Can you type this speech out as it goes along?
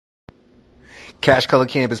Cash Color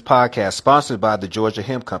Cannabis Podcast, sponsored by the Georgia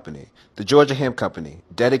Hemp Company. The Georgia Hemp Company,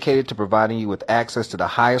 dedicated to providing you with access to the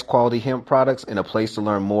highest quality hemp products and a place to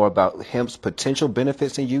learn more about hemp's potential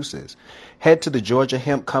benefits and uses. Head to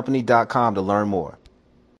thegeorgiahempcompany.com to learn more.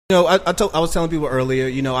 You know, I was telling people earlier,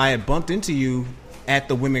 you know, I had bumped into you at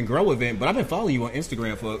the Women Grow event, but I've been following you on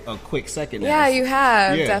Instagram for a quick second now. Yeah, you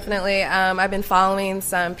have, definitely. I've been following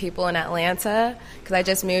some people in Atlanta because I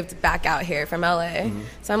just moved back out here from LA. Mm-hmm.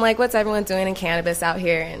 So I'm like, what's everyone doing in cannabis out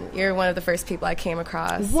here? And you're one of the first people I came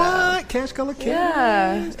across. What? So. Cash Color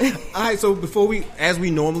Cannabis? Yeah. All right, so before as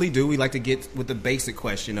we normally do, we like to get with the basic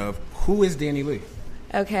question of, who is Danny Lee?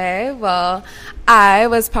 Okay, well, I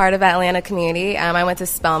was part of Atlanta community. I went to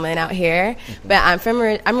Spelman out here, but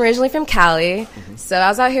I'm originally from Cali. So I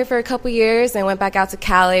was out here for a couple years and went back out to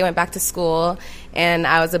Cali, went back to school, and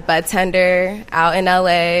I was a bud tender out in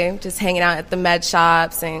LA, just hanging out at the med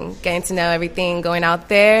shops and getting to know everything going out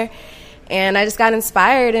there. And I just got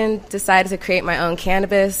inspired and decided to create my own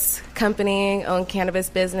cannabis company, own cannabis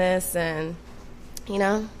business, and, you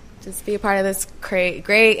know, just be a part of this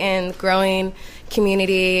great and growing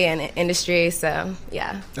community and industry. So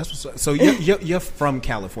yeah, that's what's up. So you're from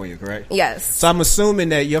California, correct? Yes. So I'm assuming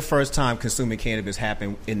that your first time consuming cannabis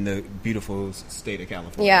happened in the beautiful state of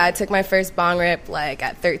California. Yeah, I took my first bong rip like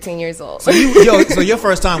at 13 years old. So your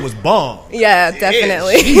first time was bong. Yeah,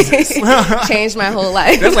 definitely. Changed my whole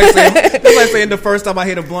life. That's like saying the first time I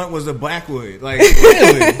hit a blunt was a backwood. Like,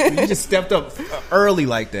 really? You just stepped up early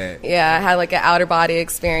like that. Yeah, I had like an outer body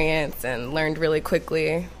experience and learned really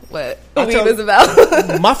quickly what weed was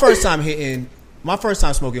about. my first time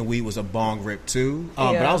smoking weed was a bong rip too,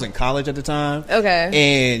 but I was in college at the time.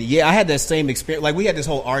 Okay. And yeah, I had that same experience. Like, we had this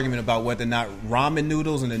whole argument about whether or not ramen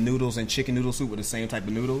noodles and the noodles and chicken noodle soup were the same type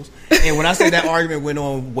of noodles. And when I say that argument went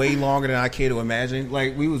on way longer than I care to imagine,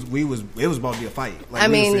 like it was about to be a fight. Like, I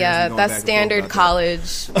mean, yeah, that's standard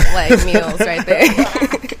college like meals right there.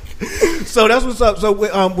 So that's what's up.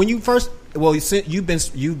 So when you first, you've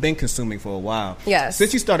been consuming for a while. Yes.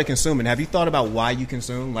 Since you started consuming, have you thought about why you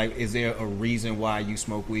consume? Like, is there a reason why you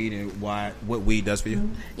smoke weed and what weed does for you?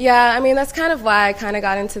 Yeah, I mean, that's kind of why I kind of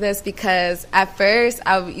got into this, because at first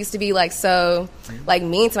I used to be like so like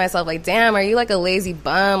mean to myself. Like, damn, are you like a lazy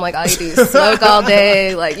bum? Like, all you do is smoke all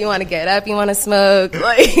day. Like, you want to get up, you want to smoke.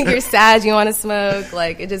 Like, you're sad, you want to smoke.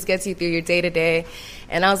 Like, it just gets you through your day to day.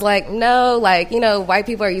 And I was like, no, like, you know, white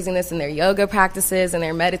people are using this in their yoga practices and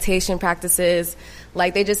their meditation practices.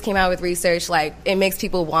 Like, they just came out with research, like, it makes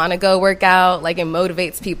people want to go work out. Like, it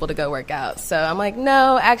motivates people to go work out. So I'm like,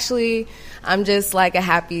 no, actually, I'm just, like, a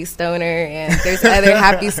happy stoner. And there's other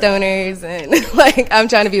happy stoners. And, like, I'm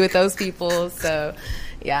trying to be with those people. So,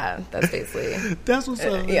 yeah, that's basically. That's what's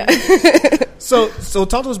up. Yeah. So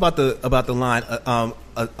talk to us about the line,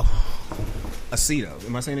 Aceto.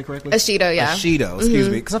 Am I saying it correctly? Ashido, yeah. Ashido, excuse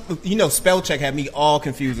me. Because, spell check had me all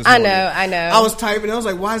confused this morning. I know. I was typing, I was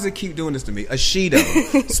like, why does it keep doing this to me?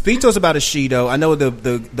 Ashido. Speak to us about Ashido. I know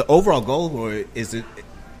the overall goal for it is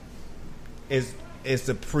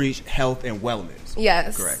to preach health and wellness.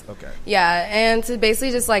 Yes. Correct. Okay. Yeah, and to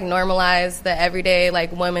basically just, like, normalize the everyday,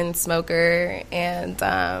 like, woman smoker. And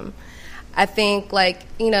I think, like,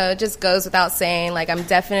 it just goes without saying, like, I'm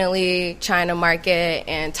definitely trying to market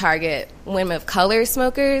and target women of color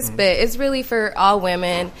smokers, but it's really for all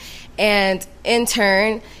women. And in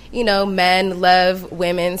turn, men love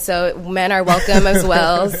women, so men are welcome as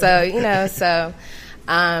well. So,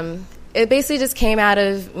 it basically just came out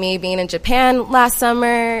of me being in Japan last summer,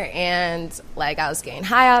 and, like, I was getting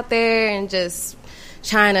high out there and just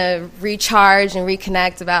trying to recharge and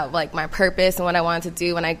reconnect about, like, my purpose and what I wanted to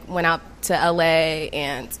do when I went out to LA.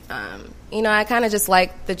 And I kind of just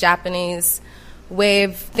like the Japanese way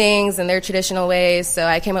of things and their traditional ways, so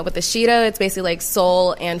I came up with the Ashido. It's basically like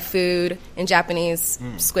soul and food in Japanese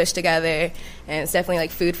squished together, and it's definitely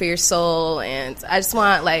like food for your soul. And I just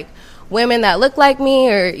want, like, women that look like me,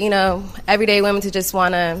 or everyday women, to just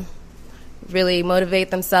want to really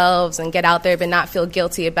motivate themselves and get out there but not feel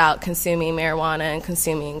guilty about consuming marijuana and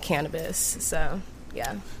consuming cannabis. So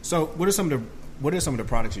yeah. So what are some of the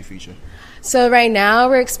products you feature? So right now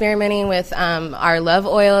we're experimenting with our Love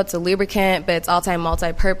Oil. It's a lubricant, but it's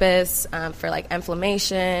multi-purpose for, like,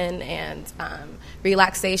 inflammation and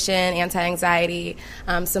relaxation, anti-anxiety,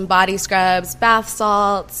 some body scrubs, bath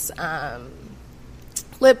salts,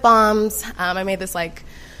 lip balms. I made this, like,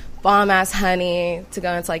 bomb-ass honey to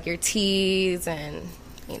go into, like, your teas and,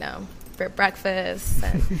 for breakfast.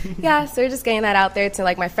 And yeah, so we're just getting that out there to,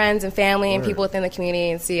 like, my friends and family and people within the community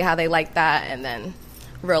and see how they like that, and then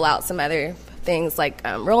roll out some other things like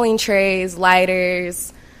rolling trays,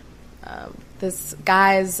 lighters, this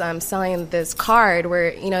guy's selling this card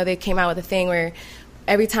where, you know, they came out with a thing where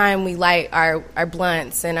every time we light our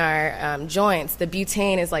blunts and our joints, the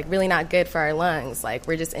butane is like really not good for our lungs. Like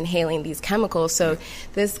we're just inhaling these chemicals. So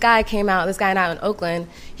this guy out in Oakland,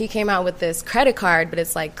 he came out with this credit card, but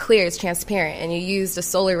it's like clear, it's transparent, and you use the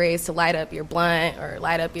solar rays to light up your blunt or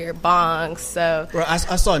light up your bong. So bro, I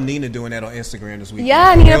saw Nina doing that on Instagram this weekend.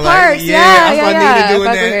 Yeah, Nina Parks. I saw Nina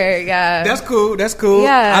doing that. Her, yeah, that's cool.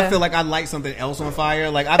 Yeah. I feel like I light something else on fire.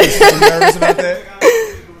 Like I've been so nervous about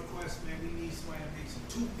that.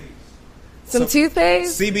 Some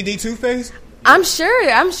toothpaste? CBD toothpaste? I'm sure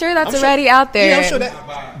that's already out there. Yeah, I'm sure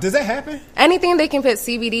that. Does that happen? Anything they can put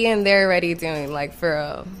CBD in, they're already doing, like, for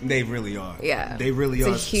real. They really are. Yeah. They really are.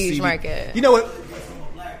 It's a huge market. You know what?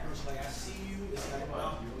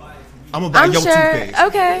 I'm going to buy your toothpaste.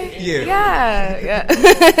 Okay. Yeah.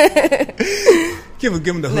 Give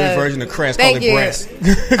them the hood version of Crest. Thank call you. It breast.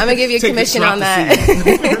 I'm going to give you a commission on that.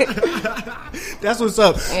 That's what's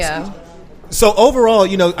up. Yeah. So overall,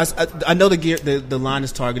 you know, I know the line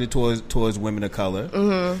is targeted towards women of color.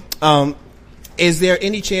 Mm-hmm. Is there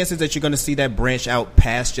any chances that you're going to see that branch out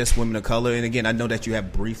past just women of color? And again, I know that you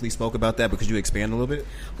have briefly spoke about that, but could you expand a little bit?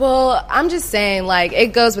 Well, I'm just saying, like, it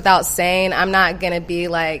goes without saying. I'm not going to be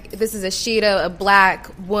like, this is a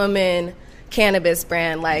black woman cannabis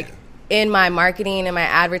brand. Like, in my marketing and my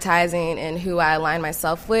advertising and who I align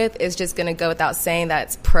myself with, is just going to go without saying that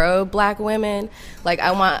it's pro-black women. Like,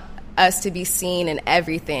 I want us to be seen in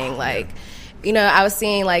everything. Like, you know, I was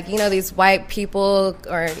seeing, like, you know, these white people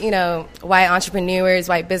or, you know, white entrepreneurs,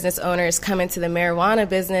 white business owners come into the marijuana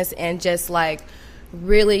business and just, like,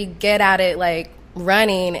 really get at it, like,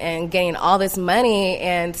 running and getting all this money,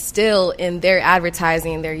 and still in their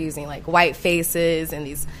advertising they're using, like, white faces and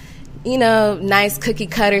these, you know, nice cookie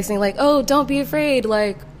cutters saying, like, oh, don't be afraid,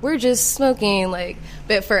 like, we're just smoking, like.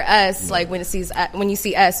 But for us, like, when you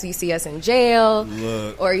see us, you see us in jail.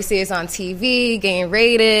 Look. Or you see us on TV getting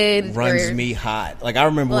raided. Runs me hot. Like, I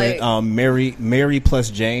remember when Mary Plus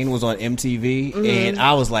Jane was on MTV, and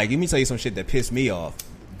I was like, let me tell you some shit that pissed me off.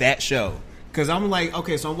 That show. Because I'm like,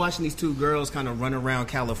 okay, so I'm watching these two girls kind of run around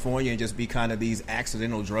California and just be kind of these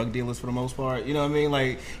accidental drug dealers for the most part. You know what I mean?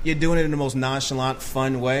 Like, you're doing it in the most nonchalant,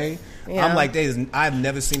 fun way. Yeah. I'm like, I've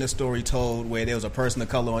never seen a story told where there was a person of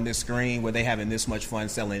color on this screen where they having this much fun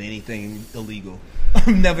selling anything illegal.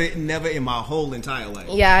 never in my whole entire life.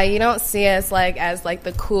 Yeah, you don't see us, like, as, like,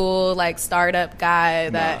 the cool, like, startup guy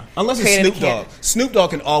that unless it's Snoop Dogg. Snoop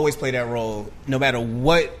Dogg can always play that role no matter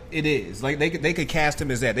what it is. Like, they could cast him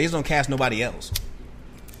as that. They just don't cast nobody else.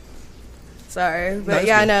 Sorry, but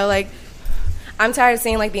yeah, no, like, I'm tired of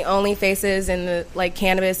seeing, like, the only faces in the, like,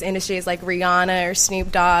 cannabis industry is, like, Rihanna or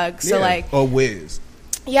Snoop Dogg. So, like, or Wiz.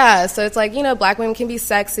 Yeah, so it's like, you know, black women can be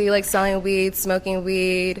sexy, like, selling weed, smoking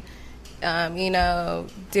weed, you know,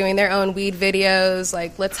 doing their own weed videos.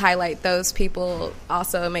 Like, let's highlight those people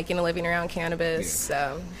also making a living around cannabis.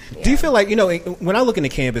 Yeah. So, yeah. Do you feel like, you know, when I look in the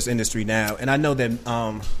cannabis industry now, and I know that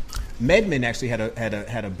MedMen actually had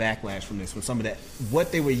a backlash from this, from some of that,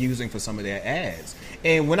 what they were using for some of their ads.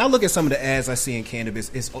 And when I look at some of the ads I see in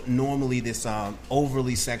cannabis, it's normally this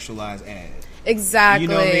overly sexualized ad. Exactly. You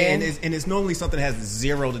know what I mean? And it's normally something that has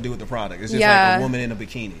zero to do with the product. It's just like a woman in a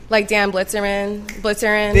bikini. Like Dan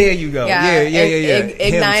Blitzerin. There you go. Yeah.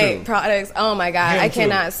 Ignite products. Oh my God. I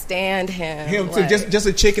cannot stand him. Him too. Just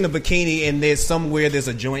a chick in a bikini, and there's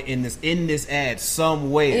a joint in this ad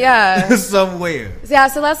somewhere. Yeah. Somewhere. Yeah,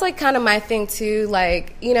 so that's, like, kind of my thing too.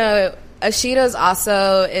 Like, you know, Ashido's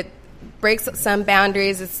also, it breaks some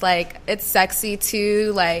boundaries. It's like, it's sexy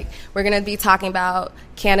too. Like, we're going to be talking about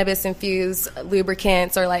cannabis infused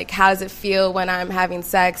lubricants, or, like, how does it feel when I'm having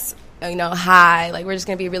sex, you know, high. Like, we're just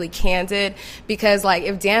going to be really candid, because, like,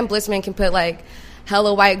 if Dan Blissman can put, like,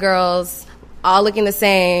 hella white girls all looking the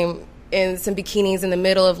same in some bikinis in the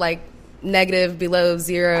middle of, like, negative below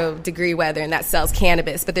 0 degree weather, and that sells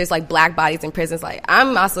cannabis, but there's, like, black bodies in prisons, like,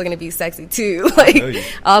 I'm also going to be sexy too. Like,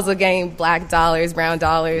 also getting black dollars, brown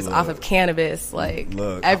dollars off of cannabis. Like,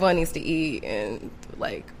 everyone needs to eat, and,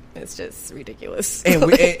 like, it's just ridiculous. And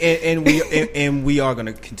we are going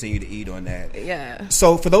to continue to eat on that. Yeah.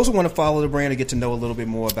 So for those who want to follow the brand and get to know a little bit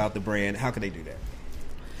more about the brand, how can they do that?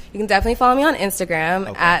 You can definitely follow me on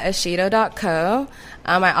Instagram at ashido.co.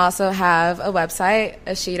 I also have a website,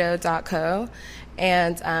 ashido.co.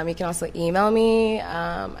 And you can also email me.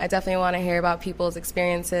 I definitely want to hear about people's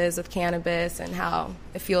experiences with cannabis and how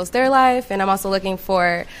it fuels their life. And I'm also looking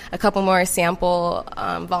for a couple more sample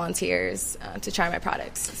volunteers to try my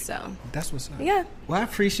products. So that's what's up. Yeah. Well, I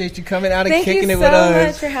appreciate you coming out and kicking it with us. Thank you so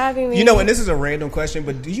much for having me. You know, and this is a random question,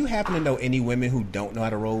 but do you happen to know any women who don't know how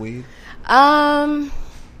to roll weed?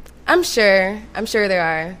 I'm sure there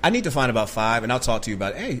are. I need to find about 5, and I'll talk to you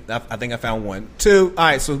about it. Hey, I think I found 1. 2. All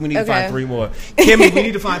right, so we need to find 3 more. Kimmy, we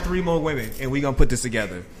need to find 3 more women, and we're going to put this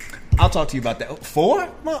together. I'll talk to you about that. 4?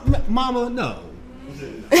 Mama, no.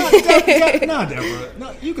 No, Deborah.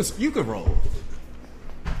 No, you could roll.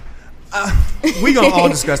 We're going to all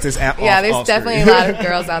discuss this off there's definitely a lot of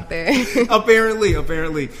girls out there. Apparently.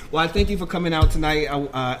 Well, I thank you for coming out tonight.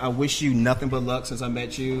 I wish you nothing but luck since I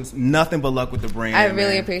met you. Nothing but luck with the brand. I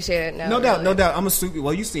really appreciate it. No doubt. I'm a super.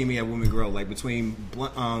 Well, you see me at Women Grow. Like between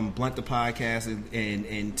Blunt the podcast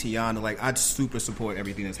and Tiana, like I super support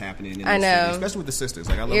everything that's happening. In I know, city, especially with the sisters.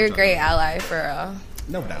 Like I love. You're a great ally for real.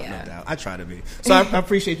 No doubt. I try to be. So I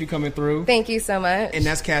appreciate you coming through. Thank you so much. And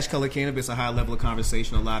that's Cash Color Cannabis, a high level of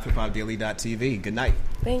conversation on LiveHipHopDaily.tv. Good night.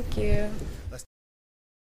 Thank you.